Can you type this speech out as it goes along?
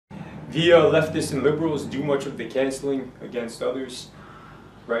the leftists and liberals do much of the canceling against others,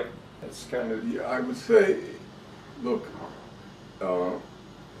 right? That's kind of... Yeah, I would say, look,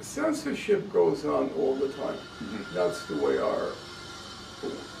 censorship goes on all the time. That's the way our...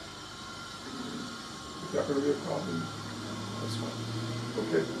 Is that going to be a problem? That's fine.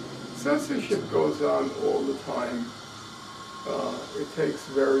 Okay. Censorship goes on all the time. It takes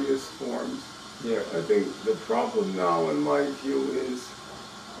various forms. Yeah. I think the problem now, in my view, is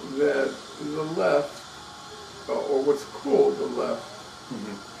that the left, or what's called the left,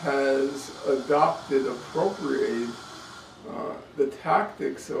 has adopted, appropriated the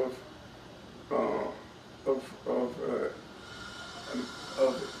tactics of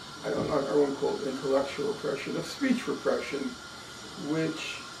I won't call it intellectual repression, of speech repression,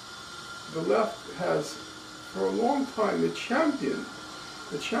 which the left has for a long time championed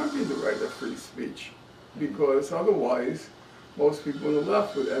the right of free speech, because otherwise most people on the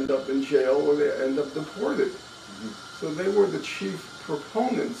left would end up in jail or they end up deported. So they were the chief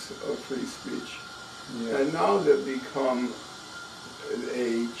proponents of free speech. Yeah. And now they've become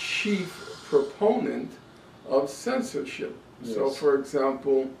a chief proponent of censorship. Yes. So for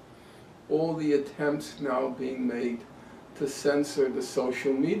example, all the attempts now being made to censor the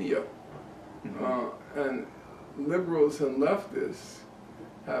social media. And liberals and leftists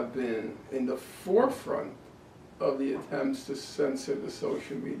have been in the forefront of the attempts to censor the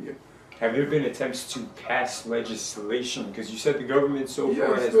social media. Have there been attempts to pass legislation? Because you said the government so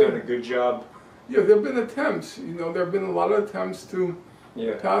far has done a good job. Yeah, there have been attempts. You know, there have been a lot of attempts to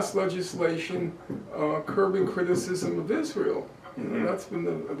pass legislation curbing criticism of Israel. You know, that's been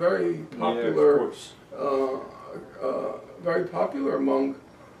a very popular, very popular among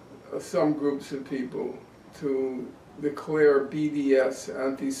some groups of people to declare BDS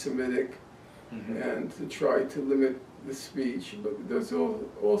anti-Semitic and to try to limit the speech. But there's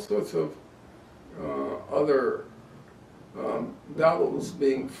all sorts of other battles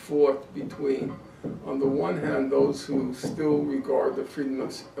being fought between, on the one hand, those who still regard the freedom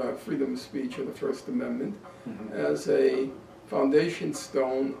of speech or the First Amendment as a foundation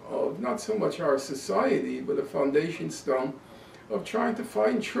stone of not so much our society, but a foundation stone of trying to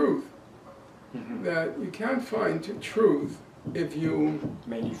find truth. That you can't find truth if you...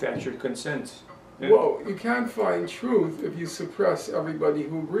 manufactured consent. Yeah. Well, you can't find truth if you suppress everybody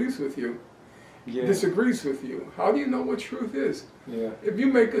who agrees with you, disagrees with you. How do you know what truth is? If you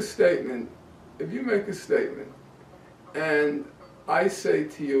make a statement, and I say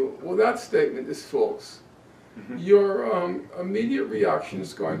to you, well, that statement is false, your immediate reaction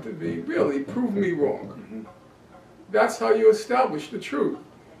is going to be, really, prove me wrong. That's how you establish the truth.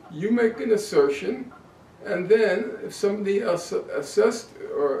 You make an assertion, and then if somebody else assessed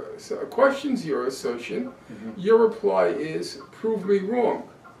or questions your assertion, your reply is, prove me wrong.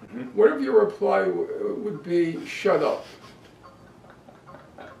 What if your reply would be, shut up?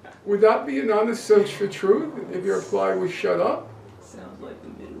 Would that be an honest search for truth if your reply was shut up? Sounds like the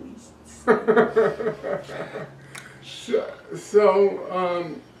Middle East. So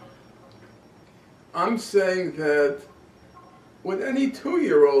I'm saying that what any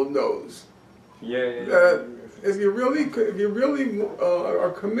 2-year-old knows, that if you really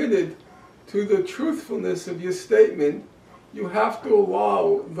are committed to the truthfulness of your statement, you have to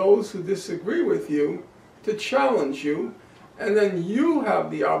allow those who disagree with you to challenge you, and then you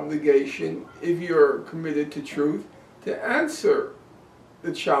have the obligation, if you're committed to truth, to answer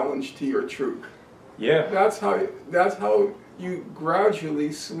the challenge to your truth. That's how you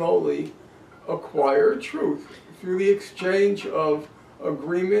gradually, slowly acquire truth, through the exchange of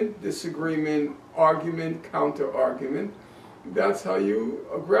agreement, disagreement, argument, counter-argument. That's how you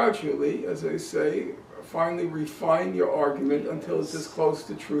gradually, as I say, finally refine your argument until it's as close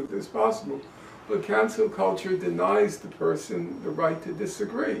to truth as possible. But cancel culture denies the person the right to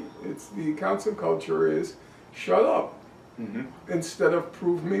disagree. The cancel culture is, shut up, instead of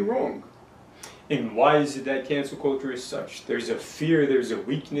prove me wrong. And why is it that cancel culture is such? There's a fear, there's a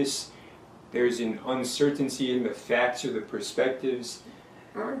weakness, there's an uncertainty in the facts or the perspectives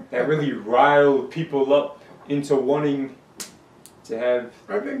that really rile people up into wanting to have...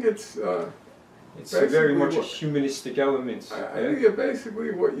 I think it's very much a humanistic element. I think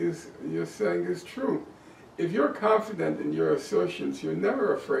basically what you're saying is true. If you're confident in your assertions, you're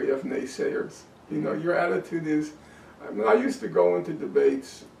never afraid of naysayers. You know, your attitude is... I mean, I used to go into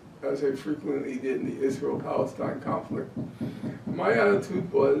debates, as I frequently did in the Israel-Palestine conflict. My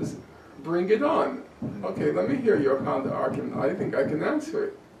attitude was, bring it on. Okay, let me hear your counter-argument. I think I can answer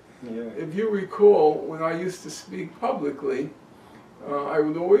it. If you recall, when I used to speak publicly, I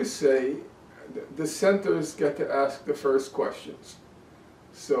would always say, dissenters get to ask the first questions.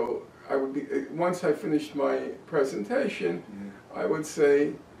 So I would be, once I finished my presentation, I would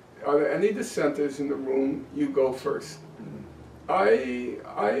say, are there any dissenters in the room? You go first. I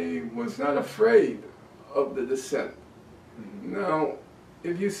was not afraid of the dissent. Now,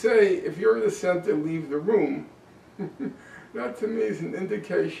 if you say, if you're a dissenter, leave the room, that to me is an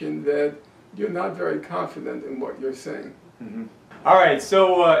indication that you're not very confident in what you're saying. All right,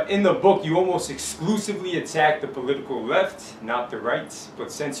 so in the book, you almost exclusively attack the political left, not the right.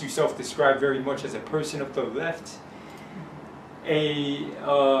 But since you self-describe very much as a person of the left, a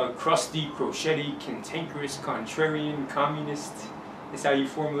crusty, crochety, cantankerous, contrarian, communist is how you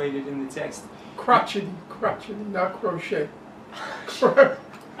formulate it in the text. Crotchety, not crochet.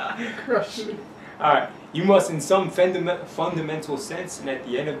 Crotchety. All right, you must in some fundamental sense, and at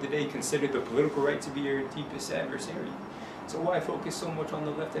the end of the day, consider the political right to be your deepest adversary. So why focus so much on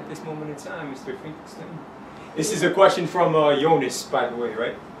the left at this moment in time, Mr. Finkelstein? This is a question from Jonas, by the way,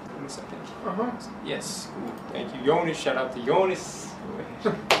 right? Jonas, I think. Yes, cool. Thank you, Jonas. Shout out to Jonas.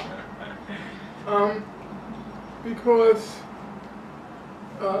 Because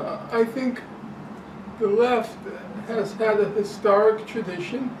I think the left has had a historic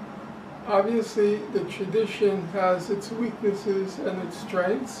tradition. Obviously, the tradition has its weaknesses and its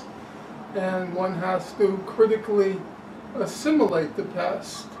strengths, and one has to critically assimilate the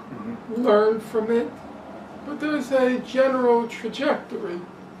past, learn from it, but there's a general trajectory.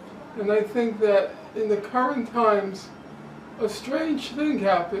 And I think that in the current times, a strange thing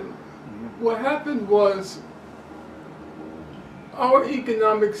happened. What happened was our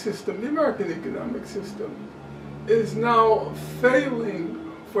economic system, the American economic system, is now failing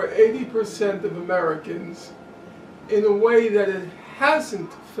for 80% of Americans in a way that it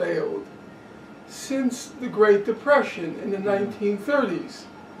hasn't failed since the Great Depression in the 1930s.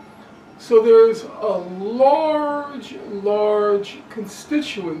 So there's a large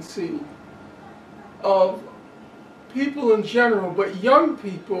constituency of people in general, but young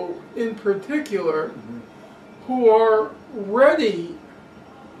people in particular, who are ready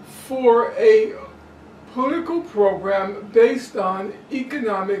for a political program based on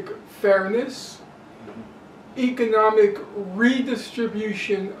economic fairness, economic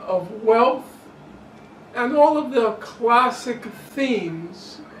redistribution of wealth, and all of the classic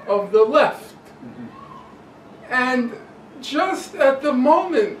themes of the left. And just at the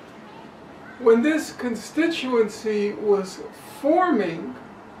moment when this constituency was forming,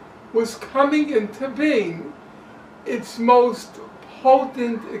 was coming into being, its most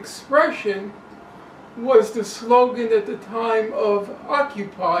potent expression was the slogan at the time of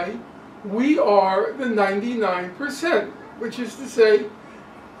Occupy, "We are the 99%, which is to say,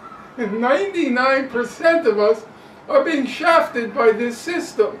 99% of us are being shafted by this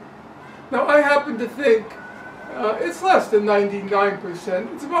system. Now, I happen to think it's less than 99%.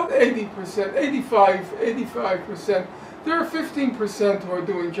 It's about 80%, 85%. There are 15% who are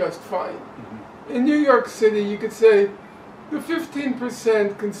doing just fine. In New York City, you could say the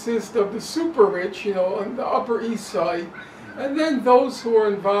 15% consist of the super rich, you know, on the Upper East Side, and then those who are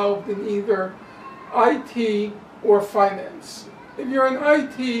involved in either IT or finance. If you're in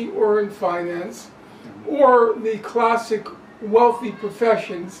IT or in finance, or the classic wealthy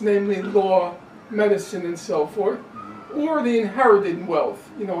professions, namely law, medicine, and so forth, or the inherited wealth,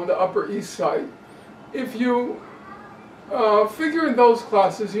 you know, on the Upper East Side, if you figure in those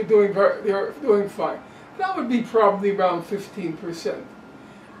classes, you're doing fine. That would be probably around 15%.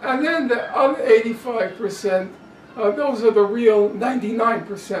 And then the other 85%, those are the real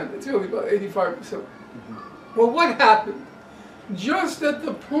 99%. It's really about 85%. Well, what happened? Just at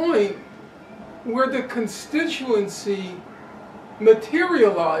the point where the constituency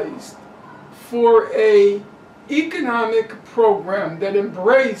materialized for an economic program that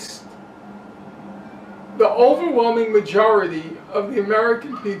embraced the overwhelming majority of the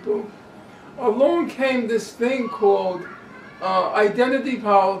American people, along came this thing called identity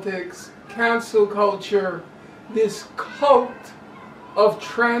politics, cancel culture, this cult of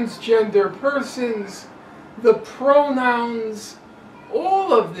transgender persons, the pronouns,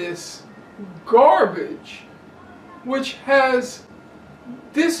 all of this garbage, which has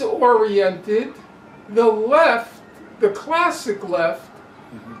disoriented the left, the classic left,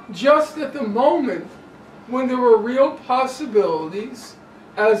 just at the moment when there were real possibilities,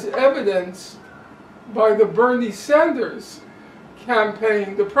 as evidenced by the Bernie Sanders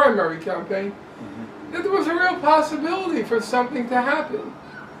campaign, the primary campaign, that there was a real possibility for something to happen.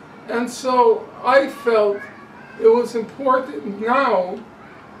 And so I felt it was important now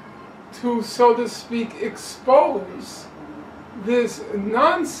to, so to speak, expose this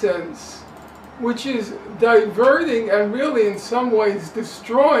nonsense which is diverting and really in some ways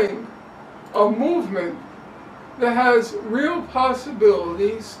destroying a movement that has real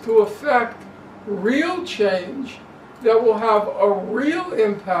possibilities to affect real change that will have a real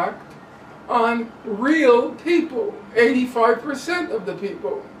impact on real people, 85% of the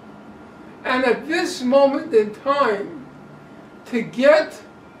people. And at this moment in time, to get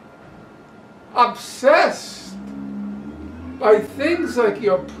obsessed by things like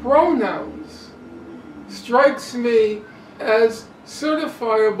your pronouns strikes me as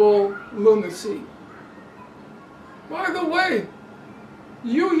certifiable lunacy. By the way,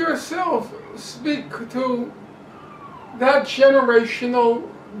 you yourself speak to that generational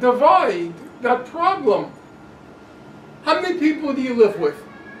divide, that problem. How many people do you live with?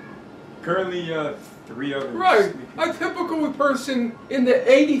 Currently, 3 others. Right. A typical person in the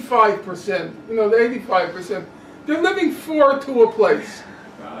 85%, the 85%, they're living 4 to a place.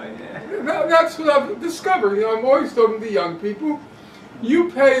 Yeah. That's what I've discovered. I'm always talking to young people. You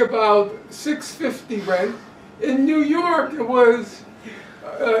pay about $650 rent. In New York, it was,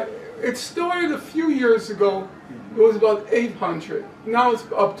 it started a few years ago, it was about $800. Now it's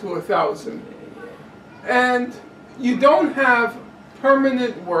up to $1,000. And you don't have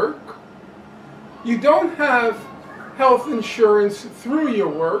permanent work. You don't have health insurance through your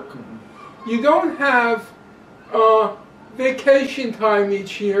work. You don't have vacation time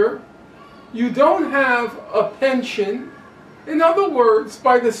each year. You don't have a pension. In other words,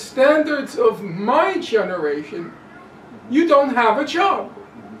 by the standards of my generation, you don't have a job.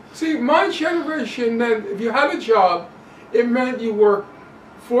 See, my generation meant if you had a job, it meant you worked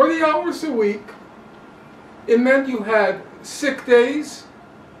 40 hours a week. It meant you had sick days,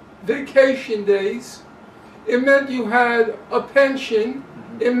 vacation days. It meant you had a pension.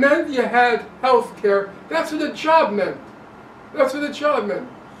 It meant you had health care. That's what a job meant. That's what a job meant.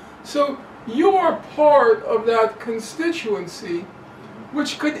 So you are part of that constituency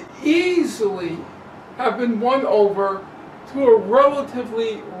which could easily have been won over to a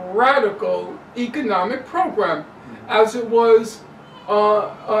relatively radical economic program, as it was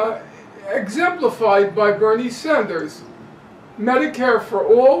exemplified by Bernie Sanders. Medicare for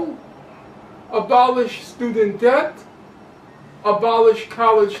all, abolish student debt, abolish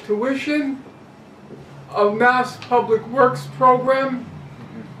college tuition, a mass public works program,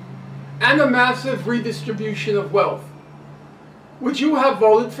 and a massive redistribution of wealth. Would you have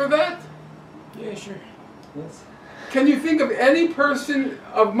voted for that? Yeah, sure. Yes. Can you think of any person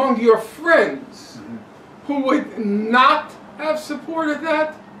among your friends who would not have supported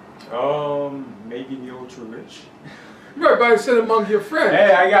that? Maybe the ultra rich. Right, but I said among your friends.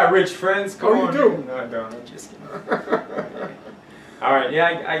 Hey, I got rich friends. Come on. You do? No, I don't. I'm just kidding. All right,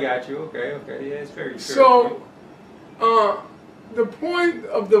 yeah, I got you. Okay, yeah, it's very true. So, the point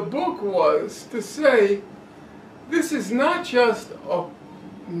of the book was to say, this is not just a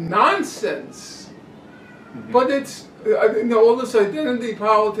nonsense, but it's all this identity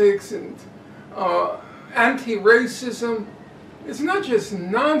politics and anti-racism. It's not just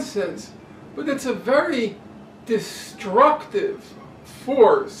nonsense, but it's a very destructive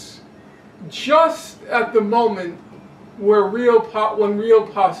force just at the moment where when real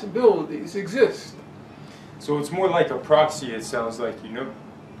possibilities exist. So it's more like a proxy, it sounds like,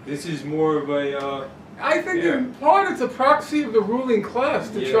 This is more of a... I think in part it's a proxy of the ruling class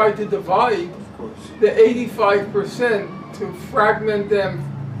to try to divide of the 85%, to fragment them,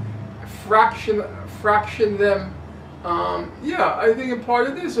 fraction them. I think in part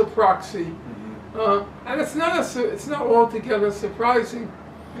it is a proxy. And it's not altogether surprising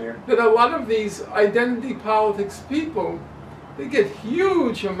that a lot of these identity politics people, they get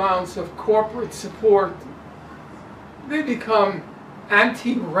huge amounts of corporate support. They become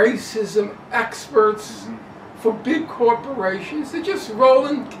anti-racism experts for big corporations. They just roll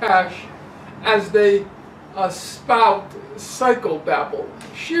in cash as they spout psychobabble,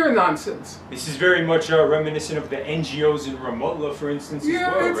 sheer nonsense. This is very much reminiscent of the NGOs in Ramallah, for instance, as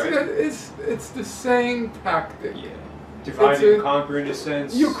well, right? It's the same tactic. Yeah, divide and conquer in a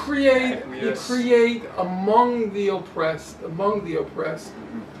sense. You create among the oppressed.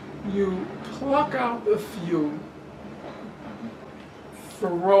 You pluck out a few,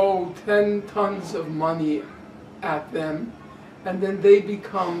 throw 10 tons of money at them, and then they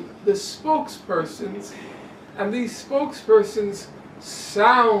become the spokespersons. And these spokespersons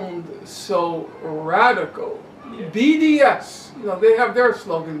sound so radical. Yeah. BDS, they have their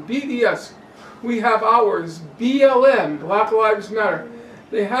slogan, BDS. We have ours, BLM, Black Lives Matter.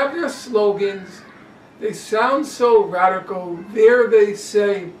 They have their slogans. They sound so radical. There they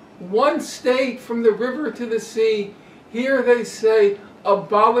say, one state from the river to the sea. Here they say,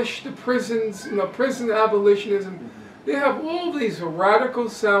 abolish the prisons, prison abolitionism. They have all these radical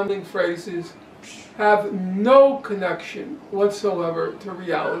sounding phrases, have no connection whatsoever to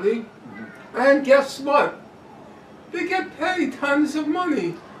reality. And guess what? They get paid tons of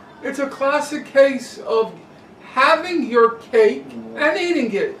money. It's a classic case of having your cake and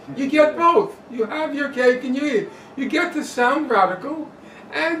eating it. You get both. You have your cake and you eat it. You get to sound radical,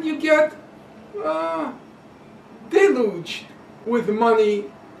 and you get deluged with money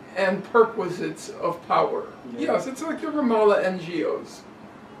and perquisites of power. Yes, it's like the Ramallah NGOs.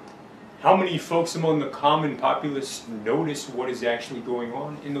 How many folks among the common populace notice what is actually going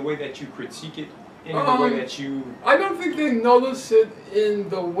on in the way that you critique it, in the way that you... I don't think they notice it in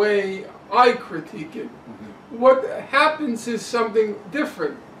the way I critique it. What happens is something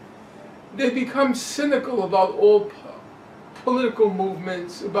different. They become cynical about all political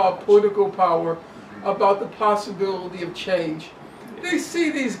movements, about political power, about the possibility of change. They see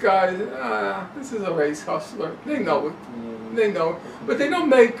these guys, this is a race hustler. They know it. They know it. But they don't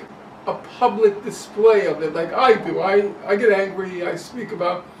make a public display of it like I do. I get angry, I speak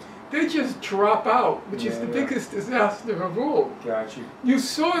about. They just drop out, which is the biggest disaster of all. Got you. You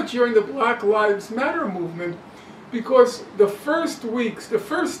saw it during the Black Lives Matter movement, because the first weeks, the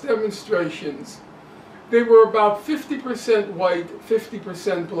first demonstrations, they were about 50% white,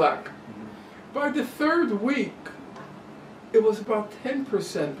 50% black. By the third week, it was about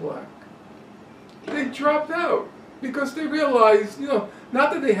 10% black. They dropped out because they realized, not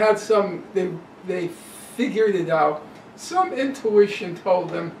that they had some, they figured it out. Some intuition told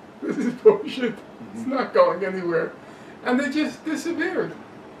them, this is bullshit, it's not going anywhere. And they just disappeared.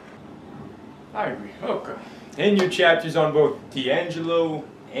 I agree. Okay. In your chapters on both DiAngelo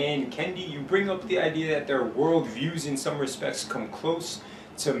and Kendi, you bring up the idea that their worldviews in some respects come close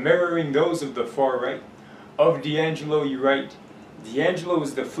to mirroring those of the far right. Of DiAngelo, you write, DiAngelo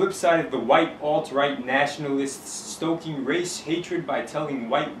is the flip side of the white alt-right nationalists stoking race hatred by telling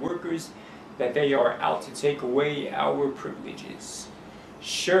white workers that they are out to take away our privileges.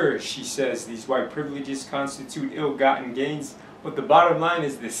 Sure, she says, these white privileges constitute ill-gotten gains, but the bottom line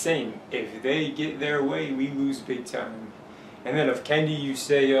is the same. If they get their way, we lose big time. And then of Kendi, you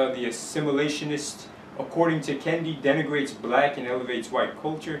say the assimilationist, according to Kendi, denigrates black and elevates white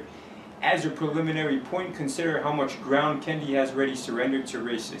culture. As a preliminary point, consider how much ground Kendi has already surrendered to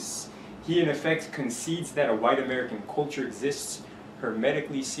racists. He in effect concedes that a white American culture exists,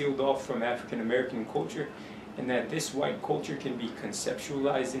 hermetically sealed off from African American culture, and that this white culture can be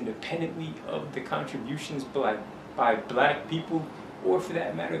conceptualized independently of the contributions by black people, or for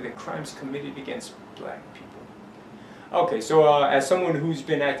that matter, the crimes committed against black people. Okay, so as someone who's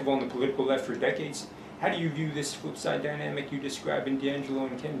been active on the political left for decades, how do you view this flip side dynamic you describe in DiAngelo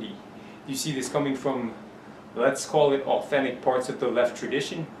and Kendi? Do you see this coming from, let's call it, authentic parts of the left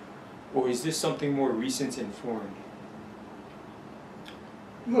tradition, or is this something more recent and foreign?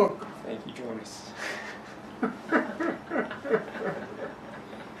 Look. Thank you, Jonas.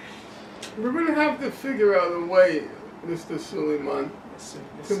 We're going to have to figure out a way, Mr. Suleiman,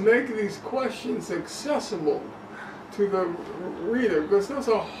 to make these questions accessible to the reader, because those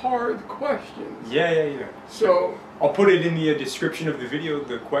are hard questions. Yeah. So I'll put it in the description of the video,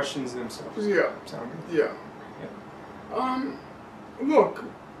 the questions themselves. Yeah. Sound good? Yeah. Look,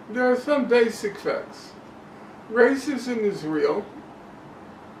 there are some basic facts. Racism is real,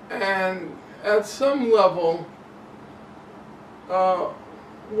 and at some level,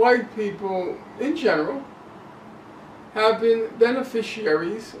 white people in general have been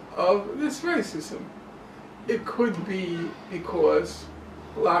beneficiaries of this racism. It could be because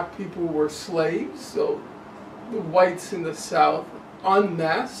black people were slaves, so the whites in the South en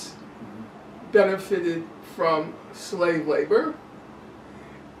masse benefited from slave labor.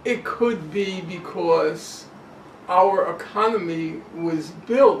 It could be because our economy was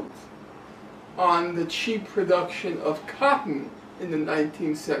built on the cheap production of cotton in the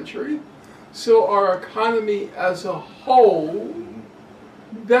 19th century. So our economy as a whole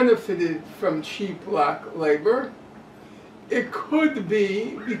benefited from cheap black labor. It could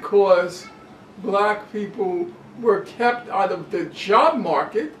be because black people were kept out of the job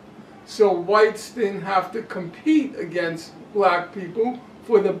market, so whites didn't have to compete against black people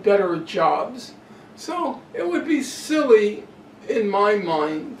for the better jobs. So it would be silly, in my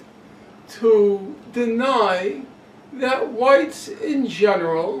mind, to deny that whites in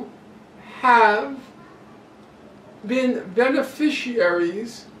general have been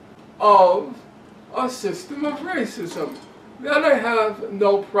beneficiaries of a system of racism. That I have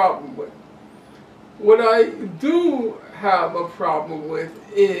no problem with. What I do have a problem with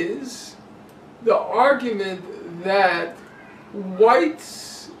is the argument that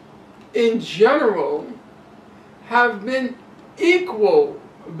whites in general have been equal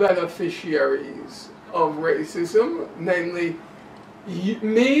beneficiaries of racism, namely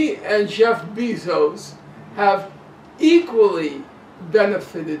me and Jeff Bezos have equally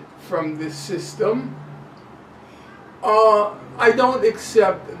benefited from this system. I don't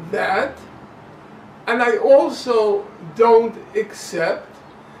accept that, and I also don't accept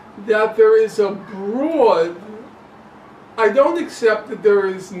that there is a broad, I don't accept that there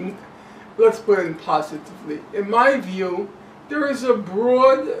is, let's put it positively, in my view, there is a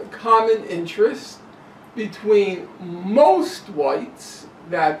broad common interest between most whites,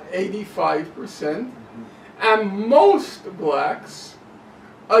 that 85%, and most blacks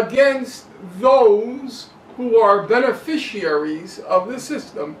against those who are beneficiaries of the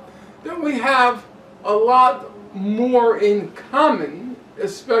system, that we have a lot more in common,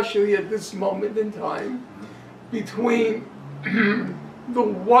 especially at this moment in time, between the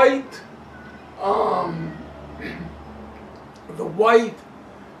white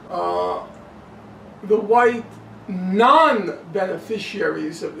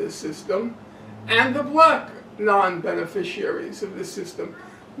non-beneficiaries of this system and the black non-beneficiaries of this system.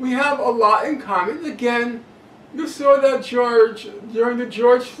 We have a lot in common. Again, you saw that during the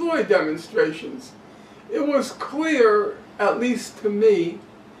George Floyd demonstrations. It was clear, at least to me,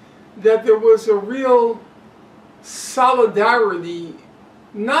 that there was a real solidarity,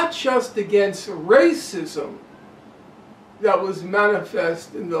 not just against racism that was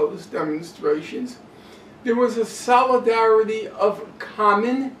manifest in those demonstrations. There was a solidarity of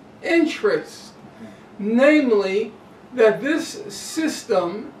common interest, namely that this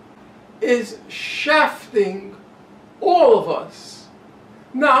system is shafting all of us.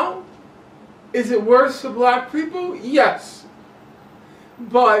 Now, is it worse for black people? Yes.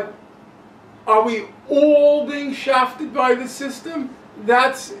 But are we all being shafted by the system?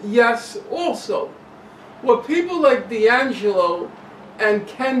 That's yes also. What people like DiAngelo and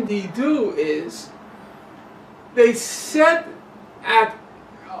Kendi do is they set at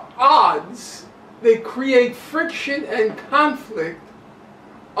odds, they create friction and conflict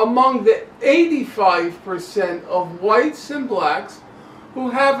among the 85% of whites and blacks who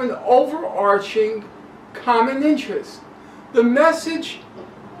have an overarching common interest. The message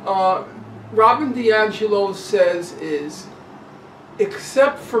Robin DiAngelo says is,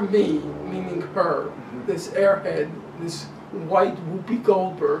 except for me, meaning her, this airhead, this white Whoopi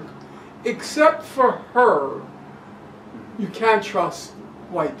Goldberg, except for her, you can't trust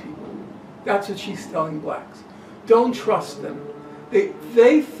white people. That's what she's telling blacks. Don't trust them.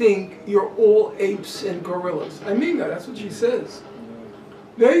 They think you're all apes and gorillas. I mean that, that's what she says.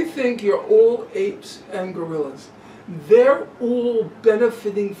 They think you're all apes and gorillas. They're all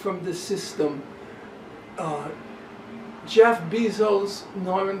benefiting from the system. Jeff Bezos,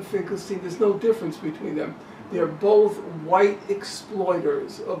 Norman Finkelstein, there's no difference between them. They're both white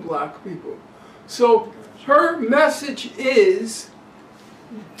exploiters of black people. So her message is,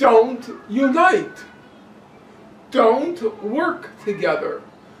 don't unite. Don't work together.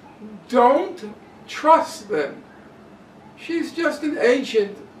 Don't trust them. She's just an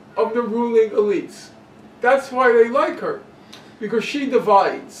agent of the ruling elites. That's why they like her, because she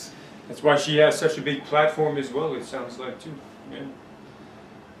divides. That's why she has such a big platform as well, it sounds like, too. Yeah.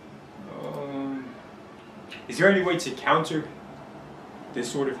 Is there any way to counter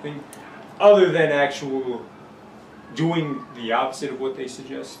this sort of thing, other than actual doing the opposite of what they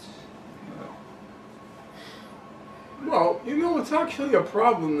suggest? Well, you know, it's actually a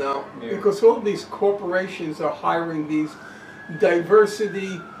problem now, because all these corporations are hiring these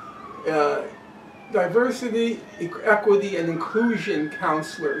diversity, equity, and inclusion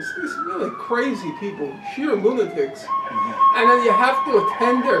counselors. These really crazy people, sheer lunatics. And then you have to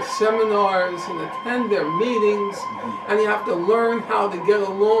attend their seminars and attend their meetings, and you have to learn how to get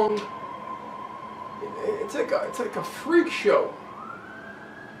along. It's like a freak show.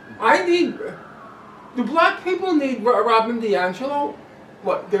 Do black people need Robin DiAngelo?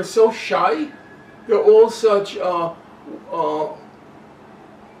 What, they're so shy? They're all such,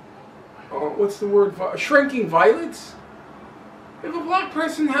 what's the word, shrinking violets? If a black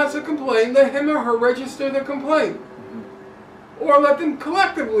person has a complaint, let him or her register the complaint. Or let them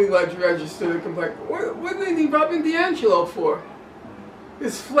collectively register the complaint. What do they need Robin DiAngelo for?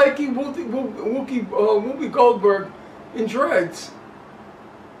 This flaky Whoopi Goldberg in dreads.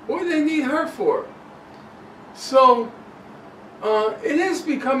 What do they need her for? So, it is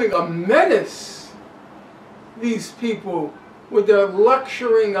becoming a menace, these people, with their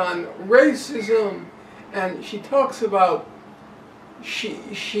lecturing on racism. And she talks about,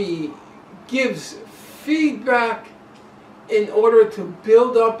 she gives feedback in order to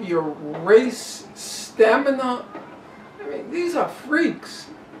build up your race stamina. I mean, these are freaks.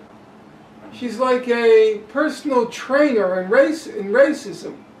 She's like a personal trainer in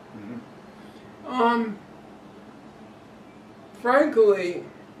racism. Frankly,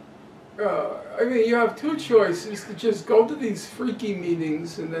 I mean, you have two choices: to just go to these freaky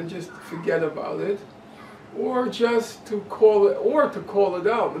meetings and then just forget about it, or just to call it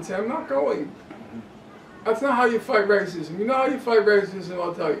out and say, "I'm not going." That's not how you fight racism. You know how you fight racism?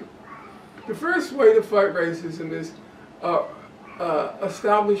 I'll tell you. The first way to fight racism is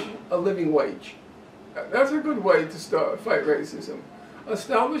establish a living wage. That's a good way to fight racism.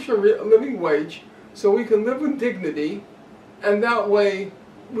 Establish a living wage so we can live with dignity, and that way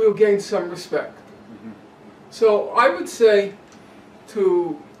we'll gain some respect. So I would say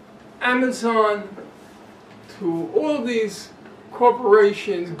to Amazon, to all these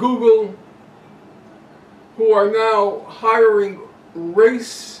corporations, Google, who are now hiring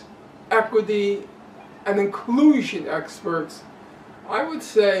race, equity, and inclusion experts, I would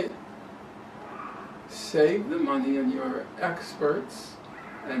say save the money on your experts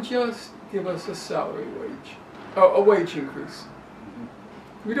and just give us a salary wage, a wage increase.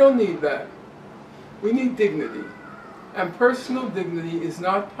 We don't need that. We need dignity. And personal dignity is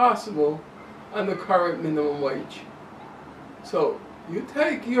not possible on the current minimum wage. So you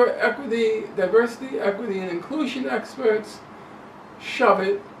take your equity, diversity, equity, and inclusion experts, shove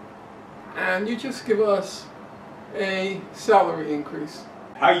it, and you just give us a salary increase.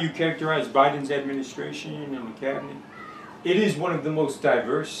 How you characterize Biden's administration and the cabinet? It is one of the most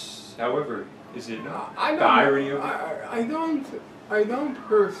diverse, however, is it not? The irony of it? I don't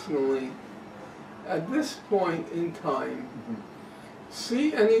personally, at this point in time,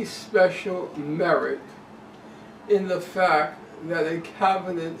 see any special merit in the fact that a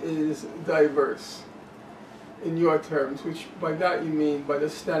cabinet is diverse, in your terms, which by that you mean by the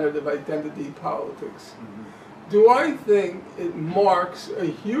standard of identity politics. Do I think it marks a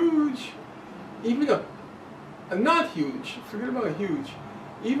huge, even a not huge, forget about huge,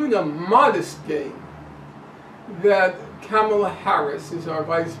 even a modest gain that Kamala Harris is our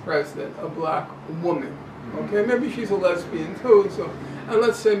vice president, a black woman? Okay, maybe she's a lesbian too, so, and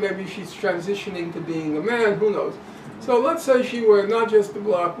let's say maybe she's transitioning to being a man, who knows. So let's say she were not just a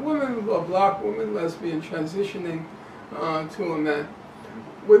black woman, lesbian, transitioning to a man.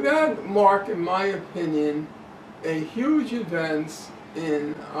 Would that mark, in my opinion, a huge advance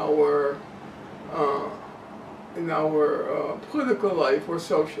in our political life or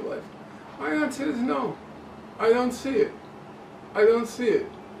social life? My answer is no. I don't see it. I don't see it.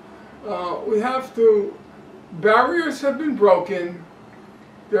 We have to, barriers have been broken.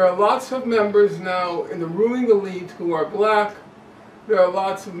 There are lots of members now in the ruling elite who are black. There are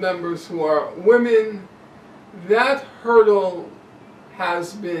lots of members who are women. That hurdle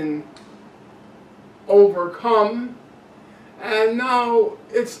has been overcome, and now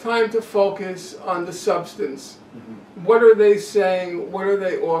it's time to focus on the substance. What are they saying? What are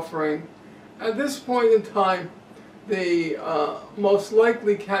they offering? At this point in time, the most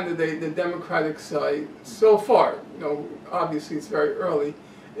likely candidate, the Democratic side, so far, you know, obviously it's very early,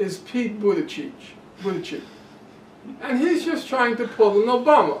 is Pete Buttigieg. And he's just trying to pull an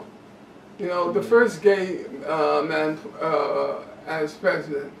Obama, you know, the first gay man as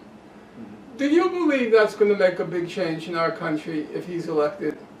president. Do you believe that's going to make a big change in our country if he's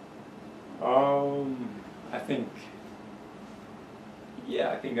elected? I think,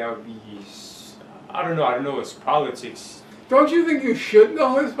 yeah, I think that would be, I don't know his politics. Don't you think you should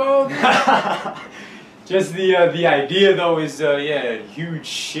know his politics? Just the idea, though, is, yeah, a huge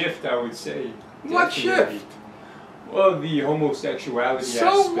shift, I would say. What Definitely. shift? Well, the homosexuality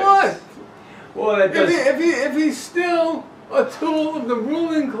so aspect. What? Well, that does... if he's still a tool of the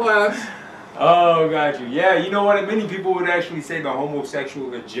ruling class. Oh, got you. Yeah, you know what? Many people would actually say the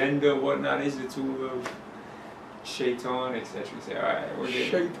homosexual agenda, whatnot, is the tool of Shaitan, etc. Say, all right, we're getting...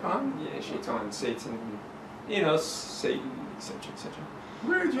 Shaitan? Yeah, Shaitan, Satan, you know, Satan, etc., etc.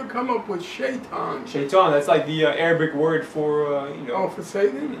 Where did you come up with Shaitan? Shaitan, that's like the Arabic word for, you know... Oh, for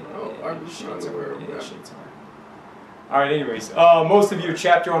Satan? Yeah, oh, yeah, I was not aware of that. Shaitan. All right, anyways, most of your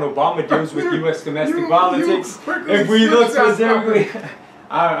chapter on Obama deals with U.S. domestic politics. If we look specifically...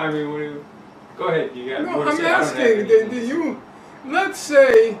 I mean, what do you... Go ahead, you got more to say. I'm asking, do you... Let's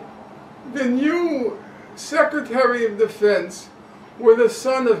say the new Secretary of Defense were the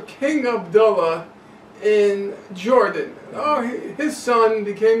son of King Abdullah in Jordan. Oh, his son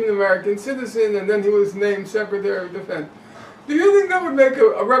became an American citizen, and then he was named Secretary of Defense. Do you think that would make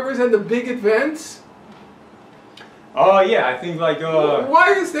represent a big advance? Oh, yeah, I think like...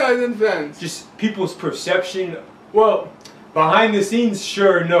 Why is that an advance? Just people's perception. Well, Behind the scenes,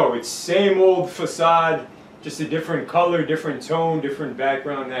 sure, no. It's same old facade, just a different color, different tone, different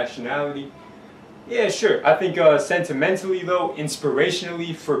background, nationality. Yeah, sure. I think sentimentally, though,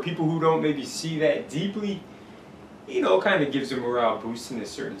 inspirationally, for people who don't maybe see that deeply, you know, kind of gives a morale boost in a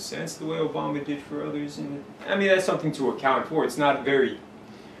certain sense, the way Obama did for others. And I mean, that's something to account for. It's not very...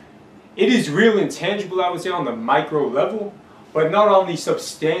 It is real and tangible, I would say, on the micro level, but not on the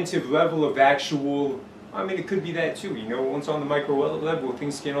substantive level of actual... I mean, it could be that too, you know. Once on the micro level,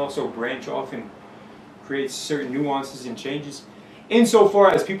 things can also branch off and create certain nuances and changes.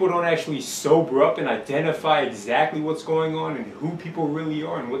 Insofar as people don't actually sober up and identify exactly what's going on and who people really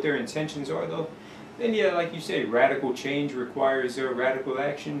are and what their intentions are, though, then yeah, like you say, radical change requires radical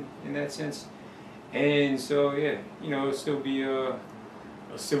action in that sense. And so, yeah, you know, it'll still be a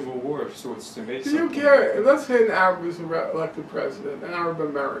civil war of sorts to make. Do you care? Let's say an Arab is elected president, an Arab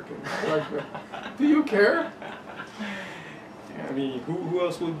American. Do you care? I mean, who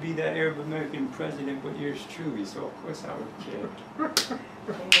else would be that Arab American president but yours truly? So of course I would care.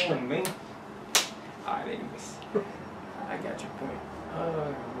 Come on, man. Alright, anyways, I got your point.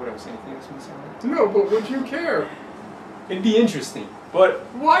 What else? Anything else missing? No, but would you care? It'd be interesting, but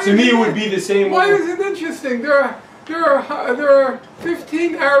to me it would be the same. Why is it interesting? There are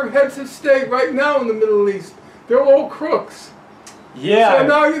 15 Arab heads of state right now in the Middle East. They're all crooks. Yeah. So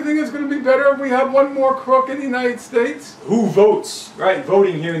now you think it's going to be better if we have one more crook in the United States? Who votes? Right,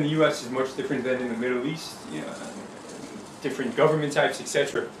 voting here in the U.S. is much different than in the Middle East. Yeah, different government types,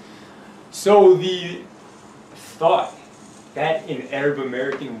 etc. So the thought that an Arab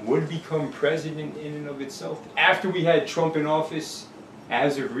American would become president in and of itself, after we had Trump in office,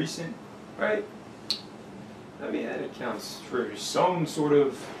 as of recent, right? I mean, that accounts for some sort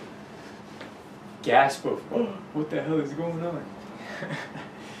of gasp of, oh, what the hell is going on?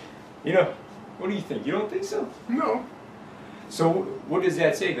 You know, what do you think? You don't think so? No. So what does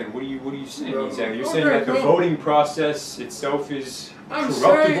that say then? What are you saying exactly? You're Okay, saying that the voting process itself is corruptible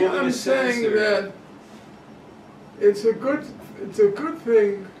in a I'm sense? saying that it's a good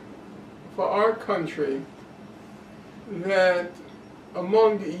thing for our country that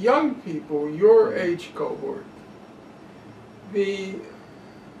among young people, your age cohort, the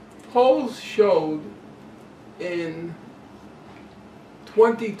polls showed in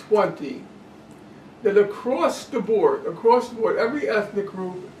 2020 that across the board, every ethnic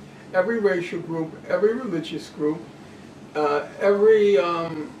group, every racial group, every religious group, every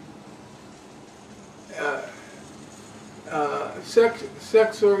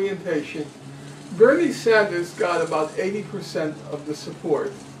sex orientation, Bernie Sanders got about 80% of the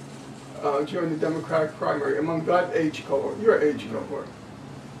support during the Democratic primary among that age cohort, your age cohort.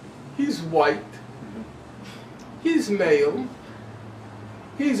 He's white, he's male,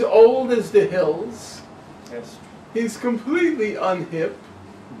 he's old as the hills, Yes. he's completely unhip,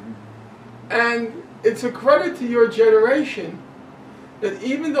 and it's a credit to your generation that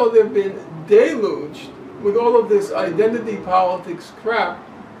even though they've been deluged with all of this identity politics crap,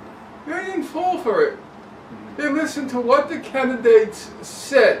 they didn't fall for it. They listened to what the candidates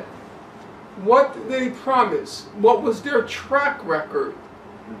said, what they promised, what was their track record.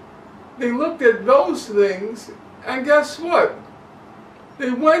 They looked at those things, and guess what? They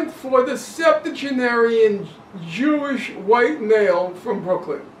went for the septuagenarian Jewish white male from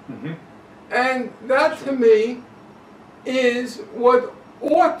Brooklyn. Mm-hmm. And that, to me, is what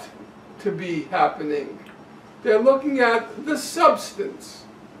ought to be happening. They're looking at the substance.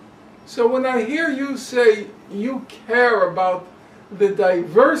 So when I hear you say you care about the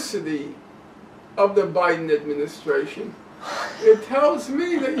diversity of the Biden administration, it tells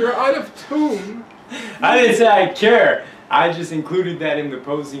me that you're out of tune. I didn't say I care. I just included that in the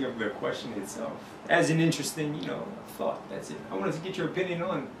posing of the question itself as an interesting, thought. That's it. I wanted to get your opinion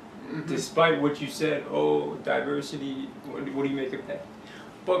on, despite what you said. Oh, diversity. What do you make of that?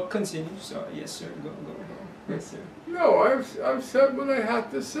 But continue. So yes, sir. Go. Yes, sir. No, I've said what I had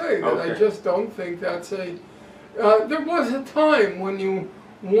to say. That Okay. I just don't think that's a. There was a time when you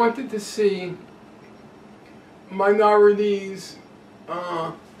wanted to see minorities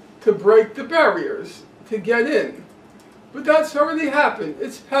to break the barriers to get in, but that's already happened.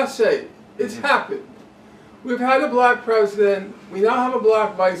 It's passé. It's happened. We've had a black president. We now have a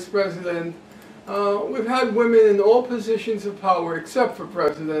black vice president. We've had women in all positions of power except for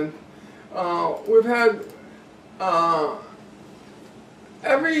president. We've had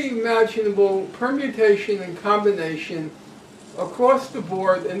every imaginable permutation and combination across the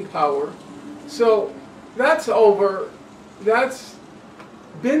board in power. So that's over. That's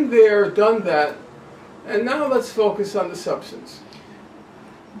been there, done that. And now let's focus on the substance.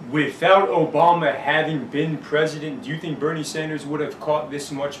 without Obama having been president, do you think Bernie Sanders would have caught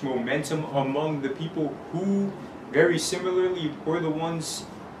this much momentum among the people who, very similarly, were the ones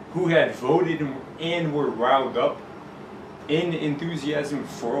who had voted and were riled up in enthusiasm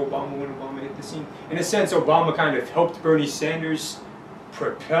for Obama when Obama hit the scene? In a sense, Obama kind of helped Bernie Sanders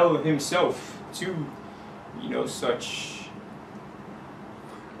propel himself to, you know, such...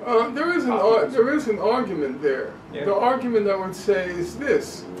 There is an argument there. Yeah. The argument I would say is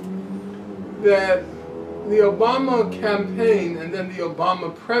this, that the Obama campaign and then the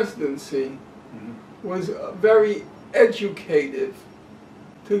Obama presidency was very educative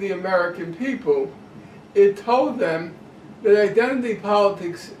to the American people. It told them that identity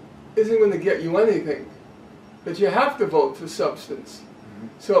politics isn't going to get you anything, that you have to vote for substance.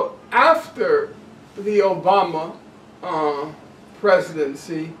 So after the Obama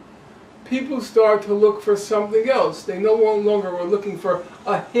presidency, people start to look for something else. They no longer were looking for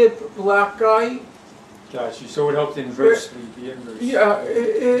a hip black guy. Got you. So it helped inversely, the inverse. Yeah,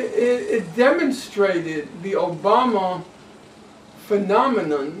 it demonstrated the Obama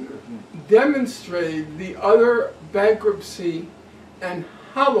phenomenon, demonstrated the utter bankruptcy and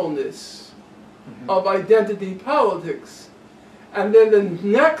hollowness of identity politics. And then the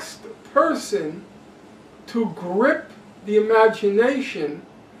next person to grip the imagination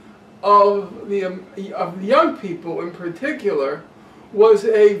of the young people in particular was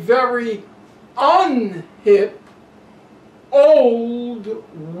a very unhip, old,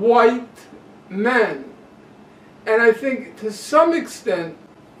 white man. And I think to some extent,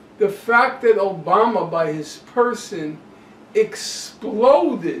 the fact that Obama, by his person,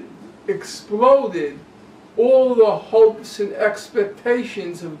 exploded all the hopes and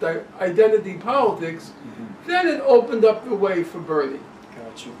expectations of identity politics, then it opened up the way for Bernie.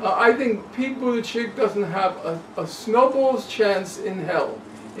 I think Pete Buttigieg doesn't have a snowball's chance in hell.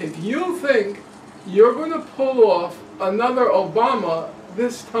 If you think you're going to pull off another Obama,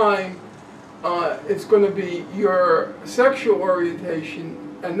 this time it's going to be your sexual orientation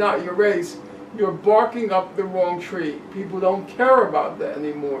and not your race, you're barking up the wrong tree. People don't care about that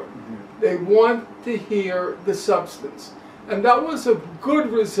anymore. They want to hear the substance. And that was a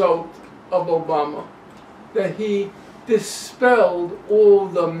good result of Obama, that he dispelled all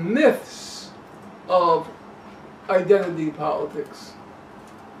the myths of identity politics.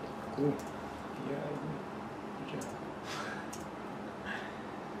 Cool. Yeah, I agree.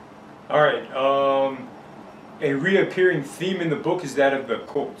 All right. A reappearing theme in the book is that of the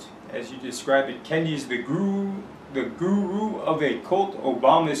cult. As you described it, Kendi is the guru of a cult.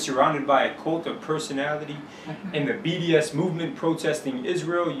 Obama is surrounded by a cult of personality. And the BDS movement protesting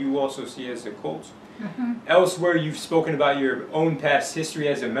Israel, you also see as a cult. Elsewhere, you've spoken about your own past history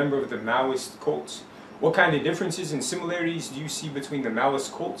as a member of the Maoist cults. What kind of differences and similarities do you see between the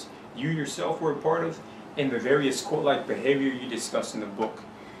Maoist cults you yourself were a part of and the various cult-like behavior you discuss in the book?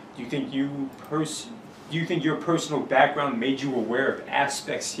 Do you think your personal background made you aware of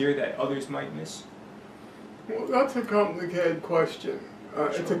aspects here that others might miss? Well, that's a complicated question.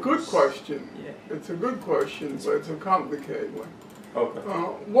 It's a good question. Yeah. It's a good question, but it's a complicated one. Okay.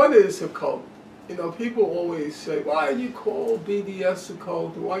 What is a cult? You know, people always say, why do you call BDS a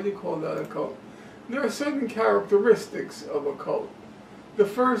cult? Why do you call that a cult? There are certain characteristics of a cult. The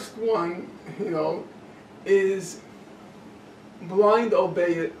first one, you know, is blind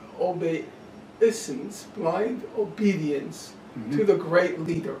obeisance, blind obedience to the great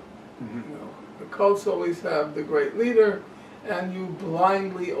leader. You know, the cults always have the great leader, and you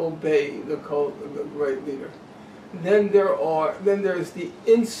blindly obey the cult of the great leader. Then there's the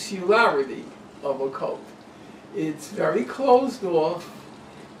insularity of a cult. It's very closed off,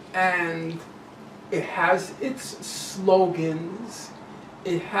 and it has its slogans,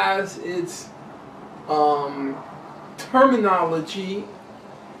 it has its terminology,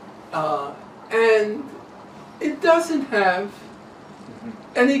 and it doesn't have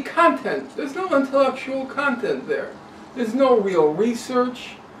any content. There's no intellectual content there. There's no real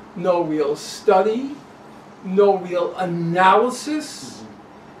research, no real study, no real analysis.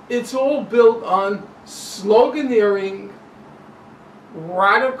 It's all built on sloganeering,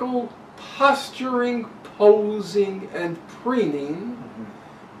 radical posturing, posing, and preening.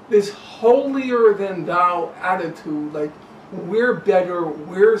 This holier-than-thou attitude, like we're better,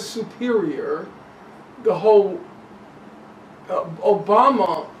 we're superior. The whole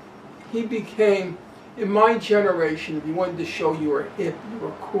Obama, he became, in my generation, if you wanted to show you were hip, you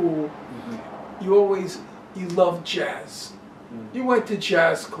were cool, you loved jazz. You went to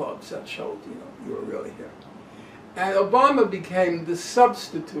jazz clubs that showed you were really hip. And Obama became the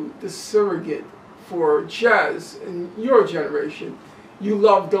substitute, the surrogate for jazz in your generation. you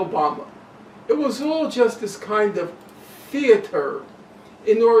loved Obama. It was all just this kind of theater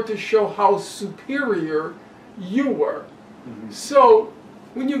in order to show how superior you were. So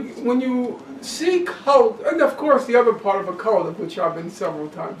when you see cult, and of course the other part of a cult, of which I've been several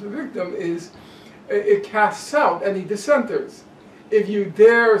times a victim, is it casts out any dissenters. If you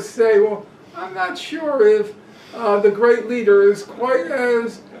dare say, well, I'm not sure if the great leader is quite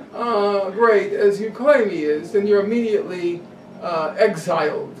as great as you claim he is, then you're immediately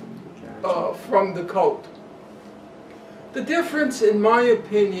exiled from the cult. The difference, in my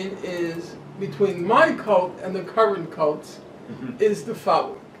opinion, is between my cult and the current cults is the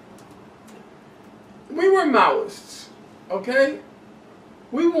following. We were Maoists, okay?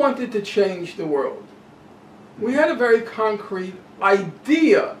 We wanted to change the world. We had a very concrete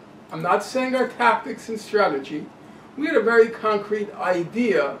idea. I'm not saying our tactics and strategy. We had a very concrete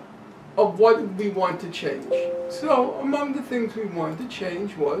idea of what we want to change. So among the things we wanted to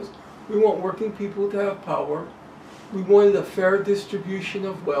change was we want working people to have power. We wanted a fair distribution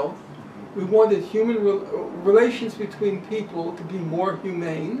of wealth. We wanted human relations between people to be more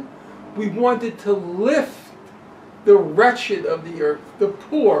humane. We wanted to lift the wretched of the earth, the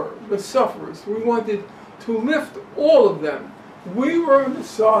poor, the sufferers. We wanted to lift all of them. We were on the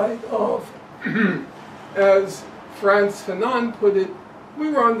side of, as Frantz Fanon put it, we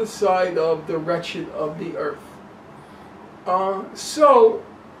were on the side of the wretched of the earth. So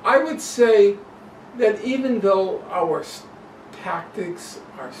I would say that even though our tactics,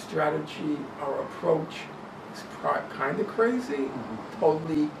 our strategy, our approach is kind of crazy,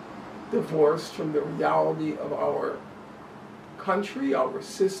 totally divorced from the reality of our country, our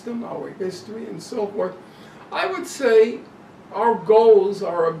system, our history, and so forth, I would say our goals,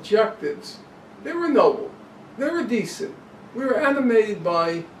 our objectives, they were noble, they were decent. We were animated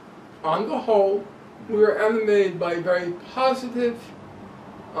by, on the whole, we were animated by very positive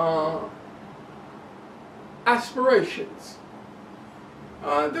aspirations.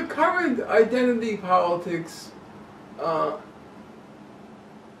 The current identity politics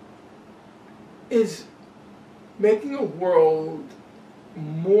is making a world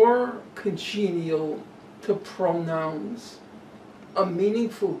more congenial to pronouns, a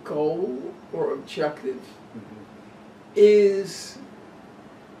meaningful goal or objective, is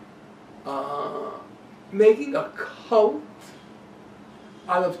making a cult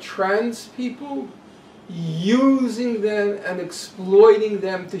out of trans people, using them and exploiting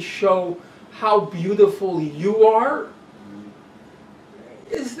them to show how beautiful you are.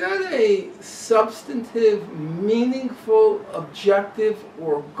 Is that a substantive, meaningful objective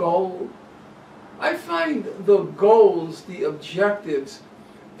or goal? I find the goals, the objectives,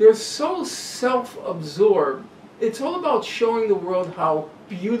 they're so self-absorbed. It's all about showing the world how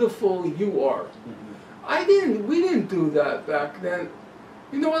beautiful you are. We didn't do that back then.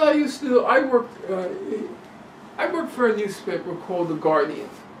 You know what I used to do? I worked for a newspaper called The Guardian.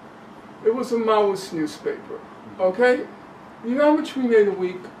 It was a Maoist newspaper, okay? You know how much we made a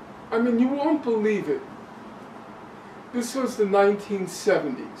week? I mean, you won't believe it. This was the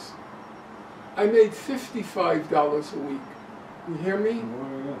 1970s. I made $55 a week. You hear me?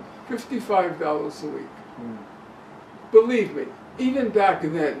 $55 a week. Believe me, even back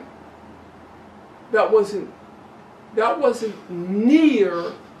then, that wasn't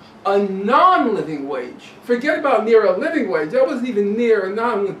near a non-living wage. Forget about near a living wage. That wasn't even near a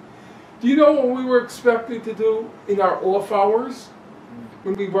non-living. Do you know what we were expected to do in our off hours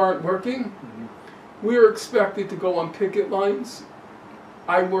when we weren't working? We were expected to go on picket lines.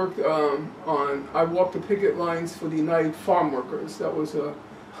 I walked the picket lines for the United Farm Workers. That was a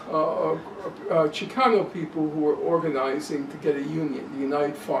Chicano people who were organizing to get a union, the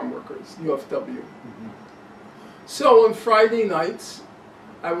United Farm Workers, UFW. So on Friday nights,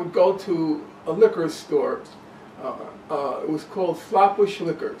 I would go to a liquor store. It was called Flatbush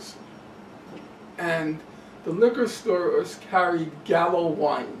Liquors. And the liquor stores carried Gallo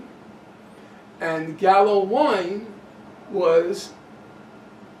wine. And Gallo wine was,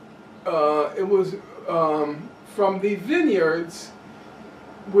 from the vineyards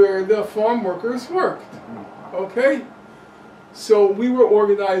where the farm workers worked, okay? So we were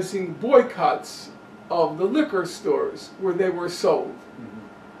organizing boycotts of the liquor stores where they were sold,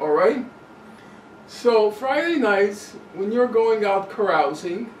 all right? So Friday nights, when you're going out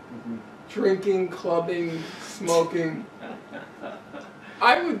carousing, drinking, clubbing, smoking,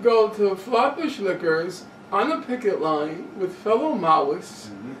 I would go to Flatbush Liquors on a picket line with fellow Maoists,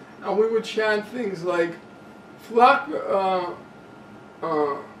 and we would chant things like,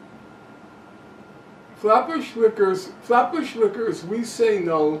 Flatbush Liquors, we say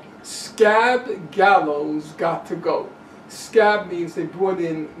no, scab gallows got to go. scab means they brought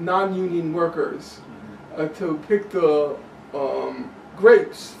in non-union workers to pick the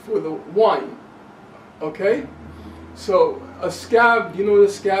grapes for the wine. Okay? So a scab, you know what a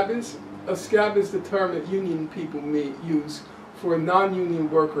scab is? A scab is the term that union people use for non-union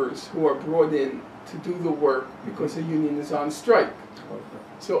workers who are brought in to do the work because the union is on strike.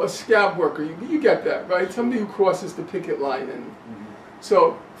 So a scab worker, you get that, right? Somebody who crosses the picket line. And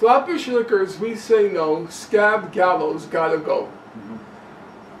so Flatbush Liquors, we say no. Scab gallows gotta go.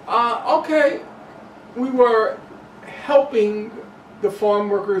 Okay, we were helping the Farm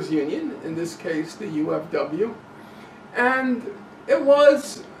Workers Union, in this case the UFW, and it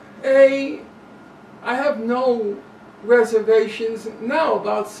was I have no reservations now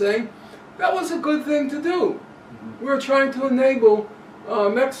about saying that was a good thing to do. We were trying to enable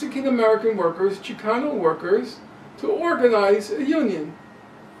Mexican-American workers, Chicano workers, to organize a union.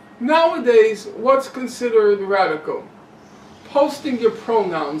 Nowadays, what's considered radical? Posting your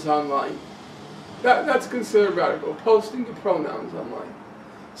pronouns online. That's considered radical, posting your pronouns online.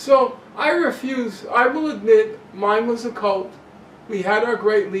 So I refuse, I will admit, mine was a cult. We had our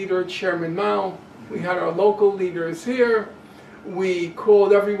great leader, Chairman Mao. We had our local leaders here. We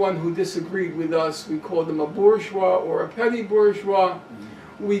called everyone who disagreed with us, we called them a bourgeois or a petty bourgeois.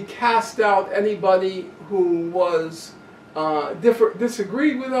 We cast out anybody who was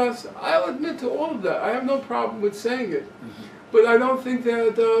disagreed with us. I'll admit to all of that. I have no problem with saying it. But I don't think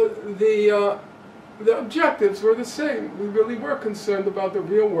that the objectives were the same. We really were concerned about the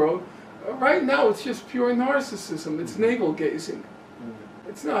real world. Right now it's just pure narcissism. It's navel-gazing.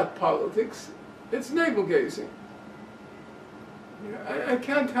 It's not politics. It's navel-gazing. I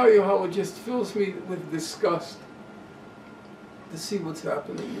can't tell you how it just fills me with disgust to see what's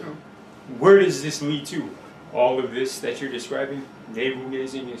happening now. Where does this lead to? All of this that you're describing,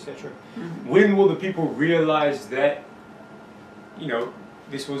 navel-gazing, etc. When will the people realize that, you know,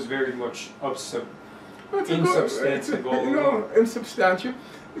 this was very much insubstantial? Insubstantial.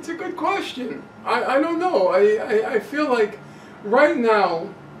 It's a good question. I don't know. I feel like right now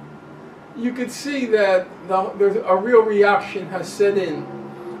you could see that there's a real reaction has set in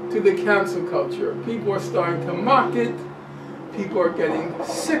to the cancel culture. People are starting to mock it. People are getting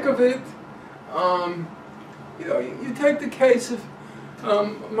sick of it. You know, you take the case of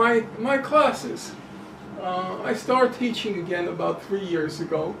my classes. I started teaching again about 3 years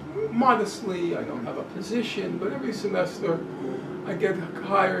ago. Modestly, I don't have a position, but every semester I get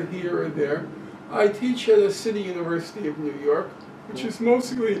hired here or there. I teach at a city university of New York, which is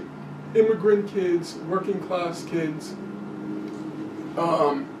mostly immigrant kids, working class kids,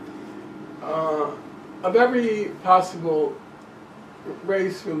 of every possible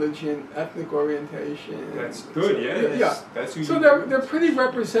race, religion, ethnic orientation. That's good, yeah. That's so they're pretty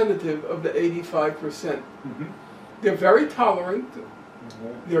representative of the 85%. They're very tolerant.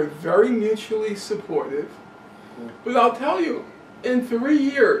 They're very mutually supportive. But I'll tell you, in 3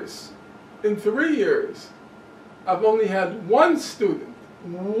 years, I've only had one student,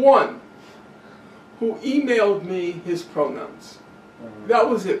 who emailed me his pronouns. That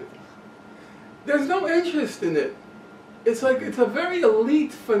was it. There's no interest in it. It's like, it's a very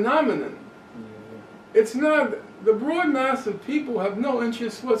elite phenomenon. It's not, the broad mass of people have no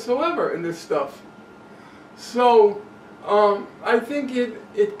interest whatsoever in this stuff. So, I think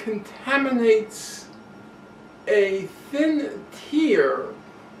it contaminates a thin tier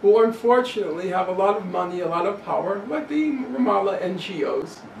who unfortunately have a lot of money, a lot of power, like the Ramallah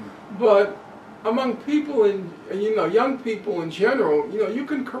NGOs. But among people in, young people in general, you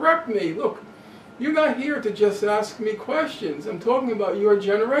can correct me. Look, you're not here to just ask me questions. I'm talking about your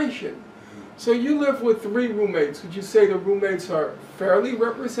generation. So you live with 3 roommates. Would you say the roommates are fairly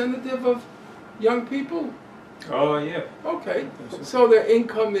representative of young people? Oh, yeah. Okay. So their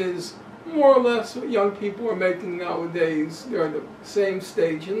income is more or less what young people are making nowadays. They're at the same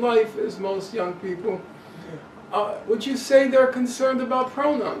stage in life as most young people. Would you say they're concerned about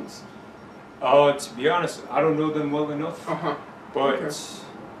pronouns? To be honest, I don't know them well enough. But okay.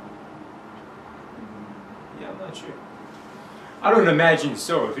 Yeah, I'm not sure. I don't imagine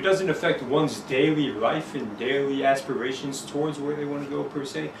so. If it doesn't affect one's daily life and daily aspirations towards where they want to go per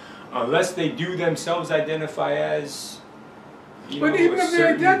se, unless they do themselves identify as, but even if they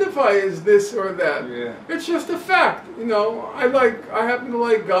identify as this or that, it's just a fact. I happen to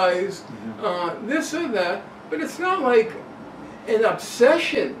like guys, this or that, but it's not like an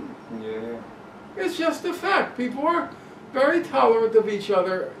obsession. It's just a fact. People are very tolerant of each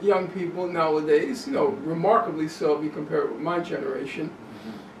other, young people nowadays, remarkably so if you compare it with my generation.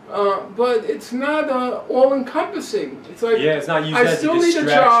 But it's not all-encompassing. It's like, yeah, it's not used I as still a need a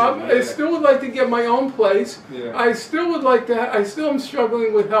distraction. job. Yeah. I still would like to get my own place. Yeah. I still would like to. I still am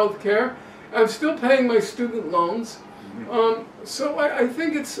struggling with health care. I'm still paying my student loans. So I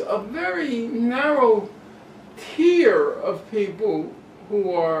think it's a very narrow tier of people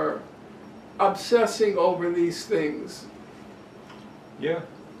who are obsessing over these things. Yeah.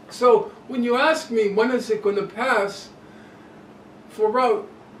 So when you ask me when is it going to pass, for about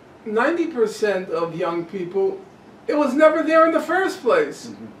 90% of young people, it was never there in the first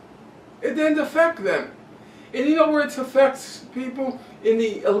place. It didn't affect them. And you know where it affects people? In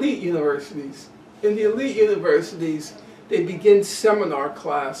the elite universities. In the elite universities, they begin seminar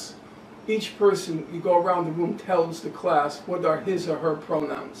class. Each person, you go around the room, tells the class what are his or her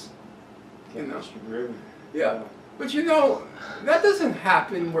pronouns. You know? Really? Yeah. But you know, that doesn't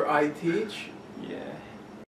happen where I teach. Yeah.